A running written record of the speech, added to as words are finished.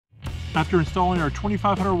After installing our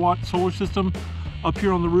 2,500 watt solar system up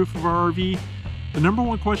here on the roof of our RV, the number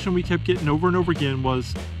one question we kept getting over and over again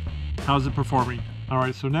was, how's it performing? All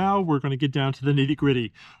right, so now we're going to get down to the nitty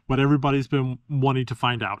gritty. What everybody's been wanting to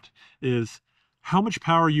find out is how much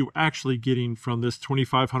power are you actually getting from this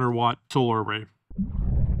 2,500 watt solar array?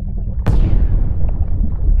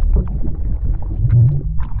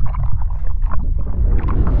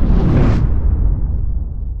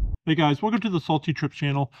 Hey guys, welcome to the Salty Trips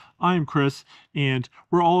channel. I am Chris, and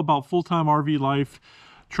we're all about full-time RV life,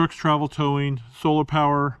 trucks, travel, towing, solar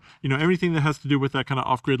power, everything that has to do with that kind of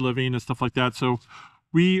off-grid living and stuff like that. So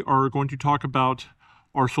we are going to talk about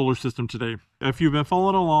our solar system today. If you've been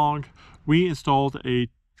following along, we installed a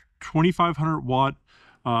 2,500 watt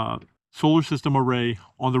solar system array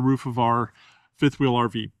on the roof of our fifth wheel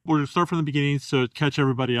RV. We're going to start from the beginning to catch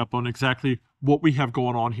everybody up on exactly what we have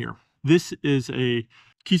going on here. This is a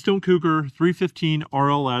Keystone Cougar 315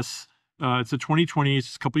 RLS. It's a 2020.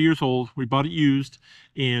 It's a couple years old. We bought it used,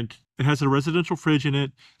 and it has a residential fridge in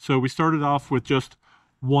it. So we started off with just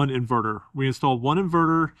one inverter. We installed one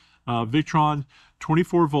inverter, Victron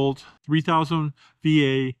 24 volt, 3000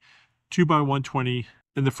 VA, 2x120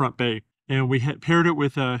 in the front bay. And we had paired it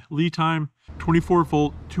with a lead time 24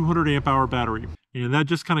 volt, 200 amp hour battery. And that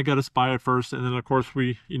just kind of got us by at first. And then of course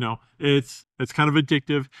it's kind of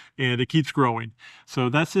addictive and it keeps growing. So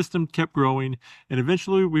that system kept growing. And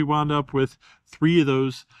eventually we wound up with 3 of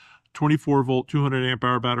those 24 volt, 200 amp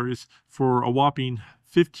hour batteries for a whopping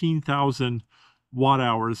 15,000 watt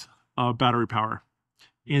hours of battery power.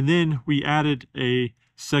 And then we added a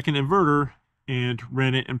second inverter and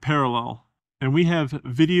ran it in parallel. And we have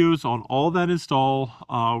videos on all that install.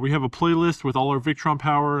 We have a playlist with all our Victron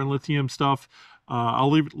power and lithium stuff.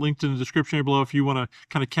 I'll leave it linked in the description below if you want to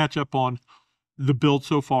kind of catch up on the build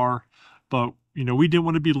so far. But, we didn't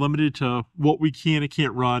want to be limited to what we can and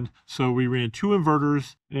can't run. So we ran 2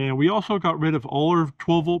 inverters, and we also got rid of all our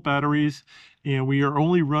 12 volt batteries. And we are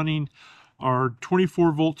only running our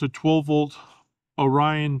 24 volt to 12 volt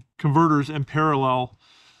Orion converters in parallel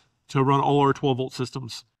to run all our 12 volt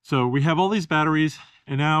systems. So we have all these batteries,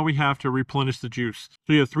 and now we have to replenish the juice.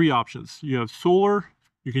 So you have 3 options. You have solar,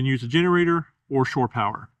 you can use a generator, or shore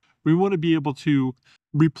power. We want to be able to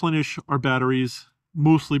replenish our batteries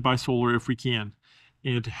mostly by solar if we can,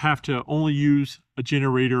 and have to only use a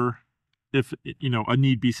generator if, a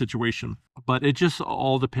need be situation. But it just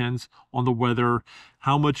all depends on the weather,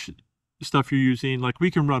 how much stuff you're using. Like we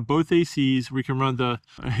can run both ACs, we can run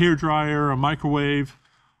a hair dryer, a microwave,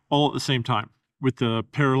 all at the same time with the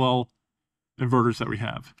parallel inverters that we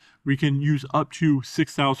have. We can use up to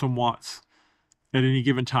 6,000 watts at any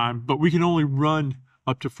given time, but we can only run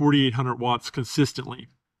up to 4,800 watts consistently.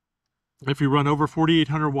 If we run over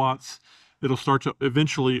 4,800 watts, it'll start to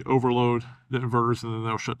eventually overload the inverters and then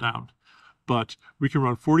they'll shut down. But we can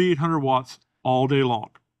run 4,800 watts all day long.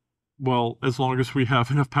 Well, as long as we have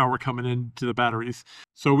enough power coming into the batteries.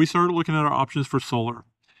 So we started looking at our options for solar.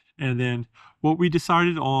 And then what we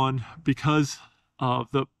decided on, because of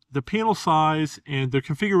the panel size and the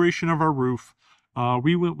configuration of our roof,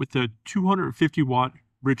 we went with the 250 watt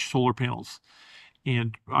rich solar panels.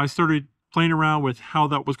 And I started playing around with how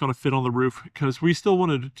that was going to fit on the roof, because we still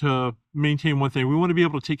wanted to maintain one thing. We want to be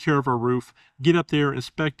able to take care of our roof, get up there,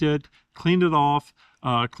 inspect it, clean it off,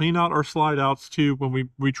 clean out our slide outs too when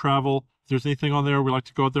we travel. If there's anything on there, we like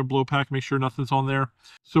to go out there, blow pack, make sure nothing's on there.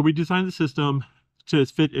 So we designed the system to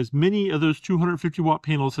fit as many of those 250 watt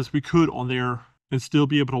panels as we could on there and still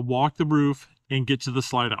be able to walk the roof and get to the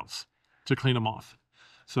slide outs to clean them off.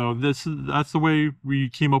 So that's the way we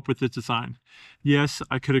came up with this design. Yes,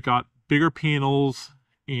 I could have got bigger panels,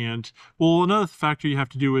 and well, another factor you have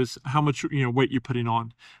to do is how much weight you're putting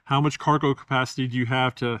on. How much cargo capacity do you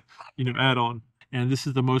have to add on? And this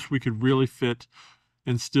is the most we could really fit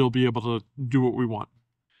and still be able to do what we want.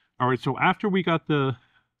 All right, so after we got the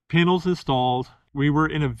panels installed, we were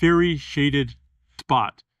in a very shaded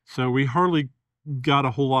spot. So we hardly got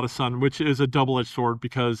a whole lot of sun, which is a double-edged sword,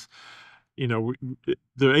 because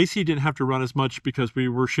the AC didn't have to run as much because we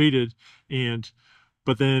were shaded,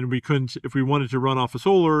 but then we couldn't, if we wanted to run off of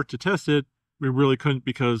solar to test it, we really couldn't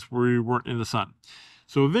because we weren't in the sun.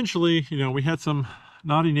 So eventually, we had some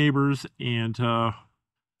naughty neighbors and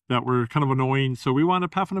that were kind of annoying. So we wound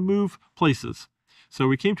up having to move places. So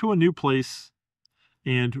we came to a new place,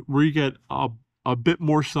 and we get a bit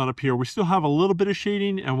more sun up here. We still have a little bit of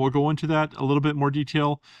shading, and we'll go into that a little bit more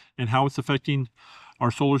detail and how it's affecting our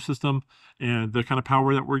solar system and the kind of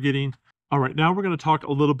power that we're getting. All right, now we're going to talk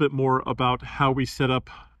a little bit more about how we set up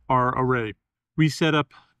our array. We set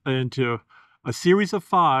up into a series of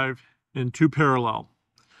 5 in 2 parallel.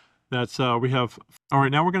 That's we have. All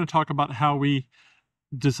right, now we're going to talk about how we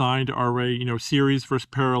designed our array, series versus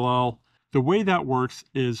parallel. The way that works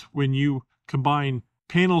is when you combine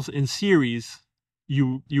panels in series,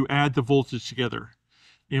 you add the voltage together.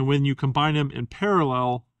 And when you combine them in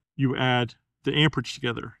parallel, you add the amperage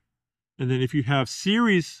together. And then if you have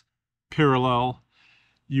series parallel,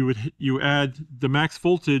 you add the max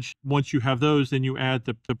voltage. Once you have those, then you add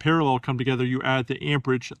the parallel come together, you add the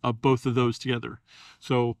amperage of both of those together.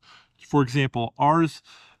 So for example,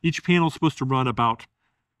 each panel is supposed to run about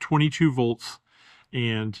 22 volts,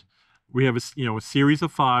 and we have a series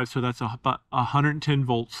of 5, so that's about 110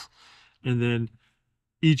 volts, and then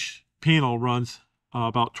each panel runs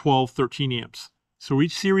about 13 amps. So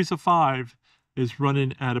each series of 5 is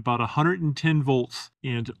running at about 110 volts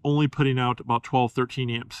and only putting out about 13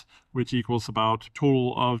 amps, which equals about a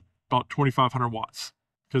total of about 2,500 watts.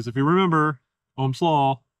 Because if you remember Ohm's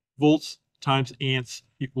law, volts times amps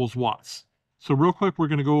equals watts. So real quick, we're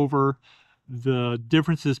going to go over the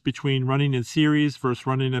differences between running in series versus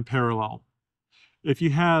running in parallel. If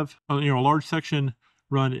you have a large section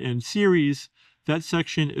run in series, that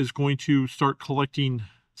section is going to start collecting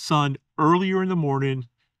sun earlier in the morning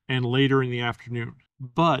and later in the afternoon.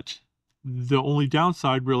 But the only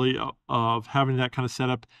downside really of having that kind of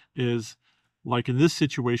setup is, like in this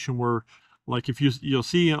situation where, like if you'll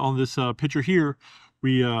see on this picture here,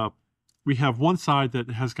 we have one side that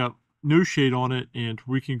has got no shade on it, and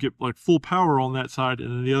we can get like full power on that side, and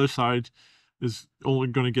then the other side is only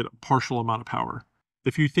going to get a partial amount of power.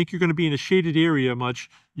 If you think you're going to be in a shaded area much,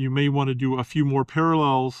 you may want to do a few more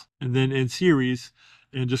parallels and then in series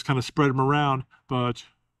and just kind of spread them around. But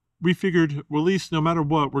we figured, well, at least no matter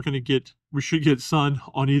what, we should get sun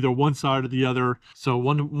on either one side or the other. So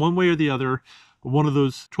one way or the other, one of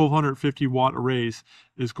those 1250 watt arrays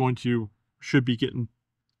should be getting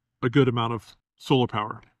a good amount of solar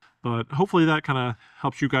power. But hopefully that kind of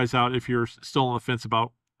helps you guys out if you're still on the fence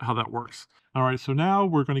about how that works. All right, so now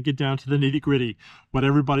we're going to get down to the nitty gritty. What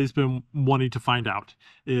everybody's been wanting to find out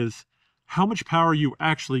is how much power are you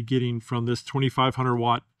actually getting from this 2,500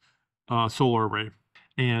 watt solar array?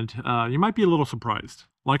 And you might be a little surprised.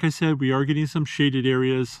 Like I said, we are getting some shaded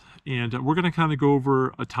areas, and we're going to kind of go over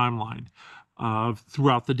a timeline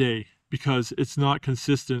throughout the day because it's not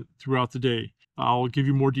consistent throughout the day. I'll give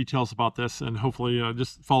you more details about this, and hopefully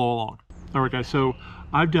just follow along. All right, guys, so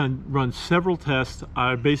I've run several tests.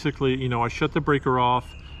 I basically, I shut the breaker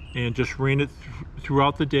off and just ran it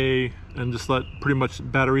throughout the day and just let pretty much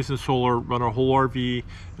batteries and solar run our whole RV.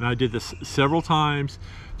 And I did this several times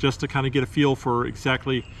just to kind of get a feel for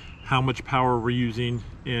exactly how much power we're using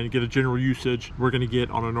and get a general usage we're going to get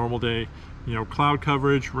on a normal day. Cloud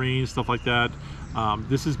coverage, rain, stuff like that.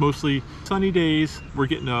 This is mostly sunny days. We're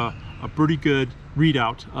getting a pretty good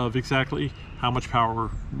readout of exactly how much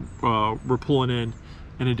power we're pulling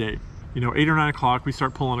in a day. 8 or 9 o'clock, we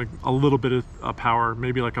start pulling a little bit of power,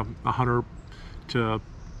 maybe like 100 to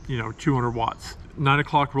 200 watts. 9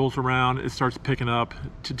 o'clock rolls around, it starts picking up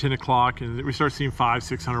to 10 o'clock, and we start seeing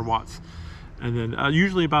 500-600 watts. And then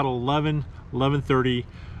usually about 11:30,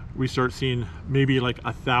 we start seeing maybe like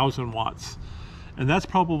 1,000 watts. And that's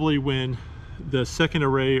probably when the second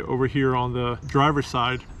array over here on the driver's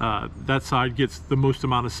side, that side gets the most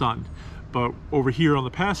amount of sun. But over here on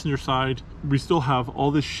the passenger side, we still have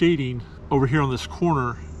all this shading over here on this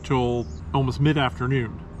corner till almost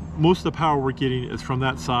mid-afternoon. Most of the power we're getting is from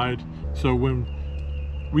that side. So when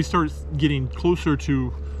we start getting closer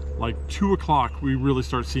to like 2 o'clock, we really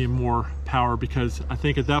start seeing more power, because I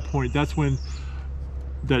think at that point, that's when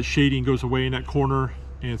that shading goes away in that corner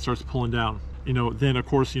and starts pulling down. Then of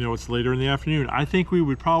course, it's later in the afternoon. I think we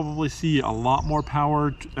would probably see a lot more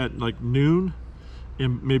power at like noon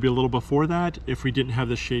and maybe a little before that if we didn't have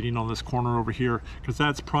the shading on this corner over here, because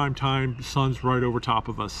that's prime time, sun's right over top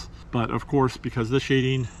of us. But of course, because of the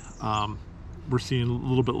shading, we're seeing a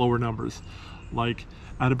little bit lower numbers. Like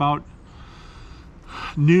at about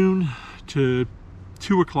noon to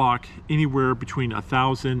 2 o'clock, anywhere between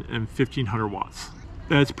 1,000 and 1,500 watts.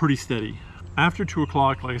 That's pretty steady. After 2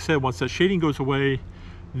 o'clock, like I said, once that shading goes away,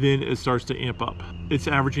 then it starts to amp up. It's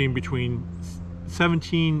averaging between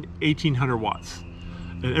 1,800 watts.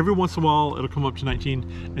 And every once in a while, it'll come up to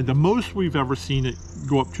 19. And the most we've ever seen it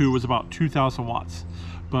go up to was about 2,000 watts.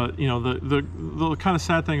 But the kind of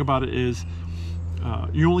sad thing about it is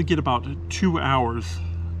you only get about 2 hours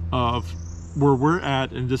of where we're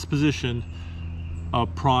at in this position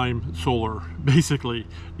of prime solar, basically.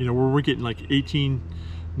 Where we're getting like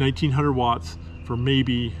 1,900 watts for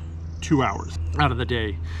maybe 2 hours out of the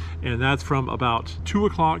day. And that's from about 2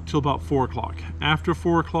 o'clock till about 4 o'clock. After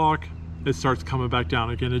 4 o'clock, it starts coming back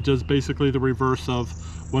down again. It does basically the reverse of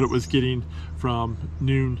what it was getting from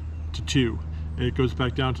noon to 2. It goes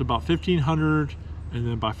back down to about 1,500, and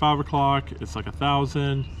then by 5 o'clock it's like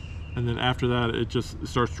 1,000, and then after that it just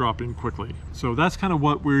starts dropping quickly. So that's kind of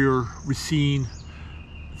what we're seeing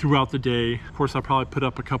throughout the day. Of course, I'll probably put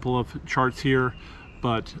up a couple of charts here,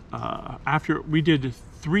 but after we did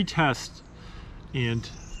 3 tests, and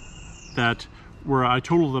that where I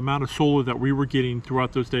totaled the amount of solar that we were getting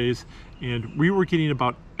throughout those days, and we were getting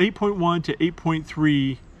about 8.1 to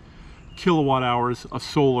 8.3 kilowatt hours of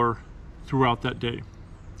solar throughout that day.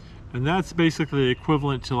 And that's basically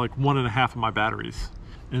equivalent to like 1.5 of my batteries.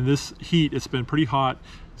 And this heat, it's been pretty hot,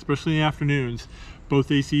 especially in the afternoons. Both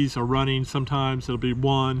ACs are running. Sometimes it'll be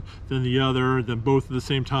one, then the other, then both at the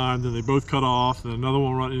same time, then they both cut off, then another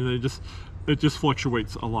one running. It just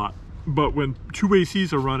fluctuates a lot. But when 2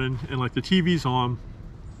 ACs are running and like the TV's on,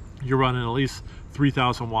 you're running at least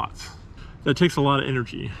 3,000 watts. That takes a lot of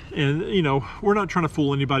energy. And you know, we're not trying to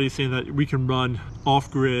fool anybody saying that we can run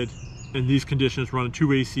off-grid in these conditions, running 2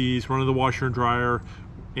 ACs, running the washer and dryer,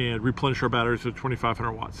 and replenish our batteries with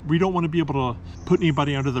 2,500 watts. We don't want to be able to put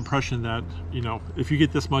anybody under the impression that, you know, if you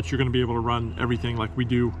get this much, you're going to be able to run everything like we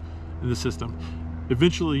do in the system.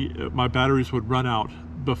 Eventually, my batteries would run out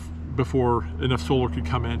before enough solar could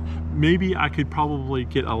come in. Maybe I could probably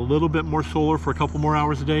get a little bit more solar for a couple more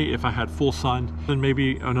hours a day if I had full sun, then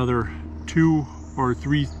maybe another 2 or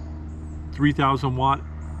 3,000 watt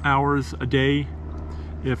hours a day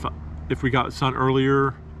if we got sun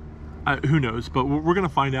earlier. Who knows, but we're going to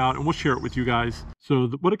find out, and we'll share it with you guys. So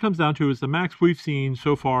what it comes down to is the max we've seen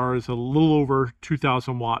so far is a little over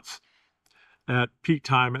 2,000 watts at peak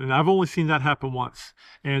time, and I've only seen that happen once.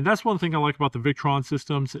 And that's one thing I like about the Victron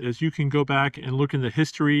systems, is you can go back and look in the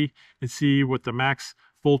history and see what the max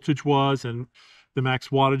voltage was and the max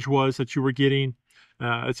wattage was that you were getting.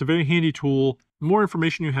 It's a very handy tool. The more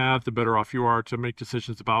information you have, the better off you are to make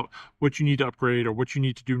decisions about what you need to upgrade or what you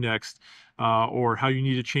need to do next, or how you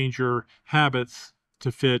need to change your habits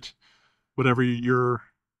to fit whatever you're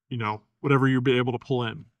be able to pull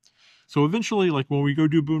in. So eventually, like when we go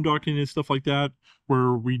do boondocking and stuff like that,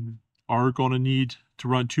 where we are going to need to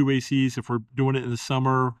run 2 ACs, if we're doing it in the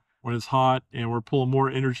summer when it's hot and we're pulling more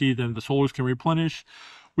energy than the solars can replenish,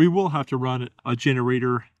 we will have to run a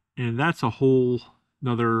generator, and that's a whole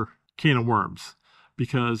another can of worms,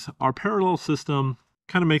 because our parallel system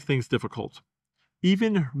kind of makes things difficult.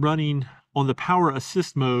 Even running on the power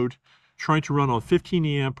assist mode, trying to run on 15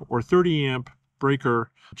 amp or 30 amp breaker,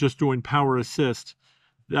 just doing power assist,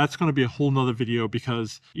 that's going to be a whole nother video,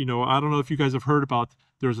 because, you know, I don't know if you guys have heard about,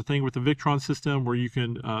 there's a thing with the Victron system where you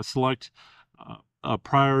can select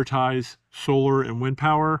prioritize solar and wind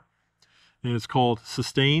power, and it's called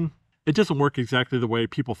sustain. It doesn't work exactly the way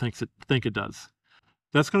people think it does.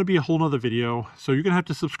 That's going to be a whole nother video. So you're going to have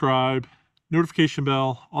to subscribe, notification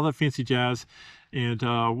bell, all that fancy jazz. And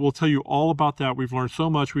we'll tell you all about that. We've learned so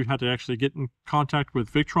much. We've had to actually get in contact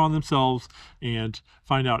with Victron themselves and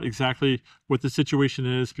find out exactly what the situation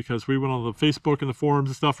is, because we went on the Facebook and the forums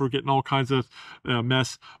and stuff. We're getting all kinds of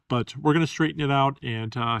mess, but we're going to straighten it out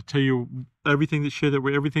and tell you everything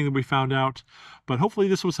that we found out. But hopefully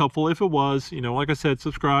this was helpful. If it was, you know, like I said,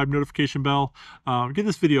 subscribe, notification bell, give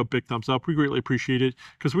this video a big thumbs up. We greatly appreciate it,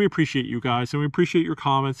 because we appreciate you guys, and we appreciate your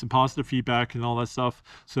comments and positive feedback and all that stuff.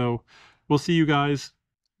 So we'll see you guys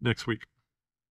next week.